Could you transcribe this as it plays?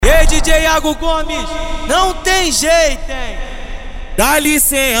DJ Yago Gomes, não tem jeito, hein? Dá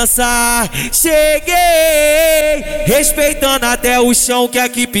licença, cheguei, respeitando até o chão que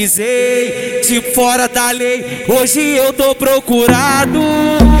aqui pisei. Tipo fora da lei, hoje eu tô procurado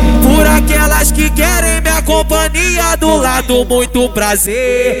por aquelas que querem minha companhia do lado. Muito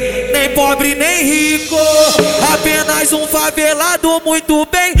prazer, nem pobre nem rico, apenas um favelado muito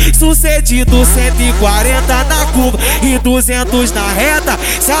bem sucedido. 140 na curva e 200 na reta.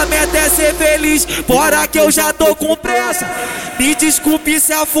 Se a meta é ser feliz, bora que eu já tô com pressa. Me desculpe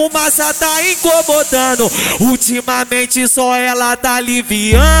se a fumaça tá incomodando, ultimamente só ela tá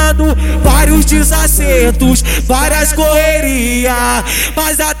aliviando. Vários desacertos, várias correrias,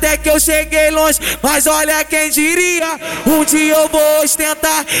 mas até que eu cheguei longe. Mas olha quem diria, um dia eu vou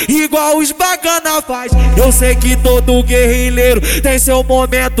ostentar igual os bacana faz. Eu sei que todo guerrilheiro tem seu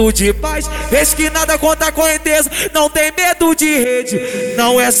momento de paz. Vês que nada contra a correnteza, não tem medo de rede.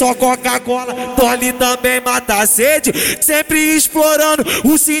 Não é só Coca-Cola, Tole também mata a sede. Sempre explorando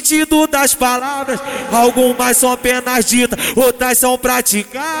o sentido das palavras. Algumas são apenas ditas, outras são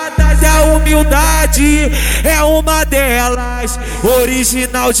praticadas. E a humildade é uma delas,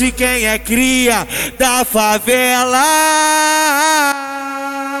 original de quem é cria da favela.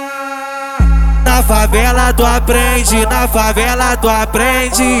 Na favela tu aprende, na favela tu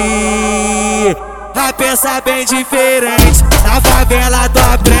aprende a pensar bem diferente. Na favela tu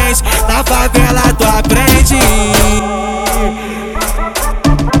aprende, na favela tu aprende.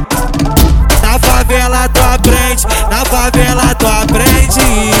 Na favela tu aprende, na favela tu aprende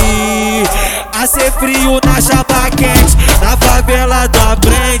a ser frio na chapa quente. Na favela tu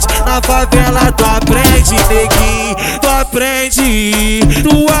aprende, na favela tu aprende, neguinho, tu aprende,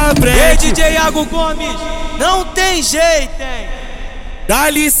 tu aprende. Ei, DJ Yago Gomes, não tem jeito, hein? Dá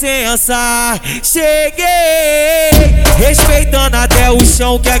licença, cheguei, respeitando até o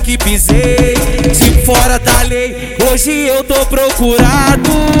chão que aqui pisei. Tipo fora da lei, hoje eu tô procurado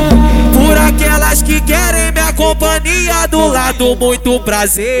por aquelas que querem minha companhia do lado. Muito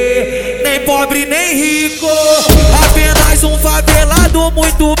prazer, nem pobre nem rico, apenas um favelado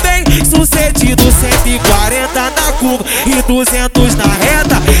muito bem sucedido. 140 na curva e 200 na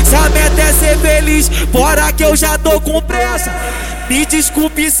reta. Se a meta é ser feliz, bora que eu já tô com pressa. Me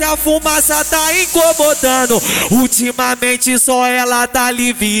desculpe se a fumaça tá incomodando, ultimamente só ela tá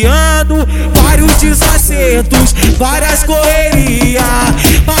aliviando. Vários desacertos, várias correrias,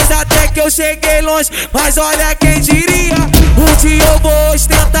 mas até que eu cheguei longe. Mas olha quem diria, um dia eu vou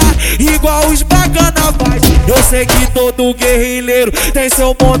ostentar igual os bacana faz. Eu sei que todo guerrilheiro tem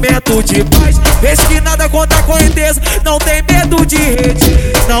seu momento de paz. Vês que nada contra a correnteza, não tem medo de rede.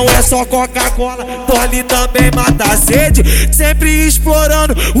 Não é só Coca-Cola, Tole também mata a sede. Sempre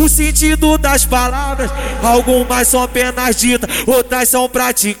explorando o sentido das palavras. Algumas são apenas ditas, outras são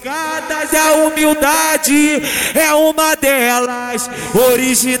praticadas. E a humildade é uma delas,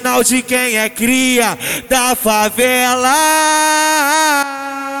 original de quem é cria da favela.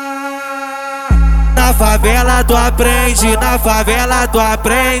 Na favela tu aprende, na favela tu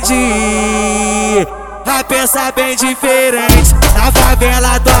aprende a pensar bem diferente. Na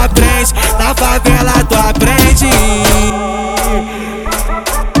favela tu aprende, na favela tu aprende.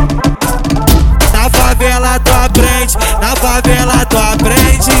 Na favela tu aprende, na favela tu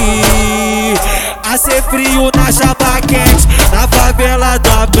aprende a ser frio na chapa quente. Na favela tu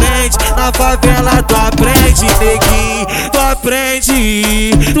aprende, na favela tu aprende, neguinho, tu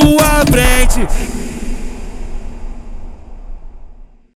aprende, tu